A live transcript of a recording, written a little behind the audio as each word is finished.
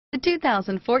The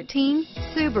 2014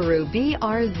 Subaru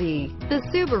BRZ. The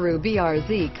Subaru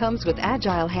BRZ comes with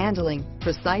agile handling,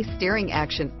 precise steering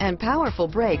action, and powerful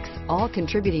brakes, all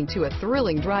contributing to a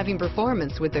thrilling driving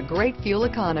performance with a great fuel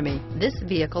economy. This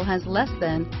vehicle has less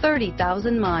than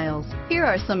 30,000 miles. Here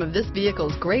are some of this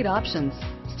vehicle's great options: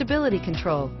 stability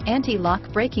control,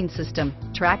 anti-lock braking system,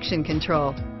 traction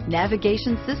control,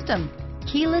 navigation system,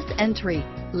 keyless entry,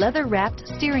 leather-wrapped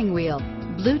steering wheel,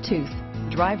 Bluetooth,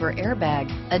 driver airbag,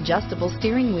 adjustable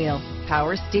steering wheel,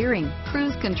 power steering,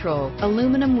 cruise control,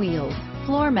 aluminum wheels,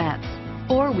 floor mats,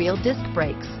 four-wheel disc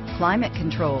brakes, climate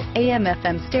control,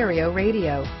 AM/FM stereo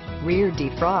radio, rear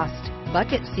defrost,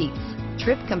 bucket seats,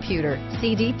 trip computer,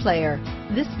 CD player.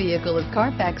 This vehicle is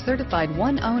Carfax certified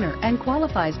one owner and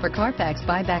qualifies for Carfax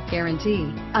buyback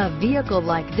guarantee. A vehicle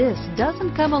like this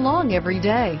doesn't come along every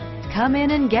day. Come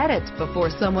in and get it before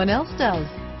someone else does.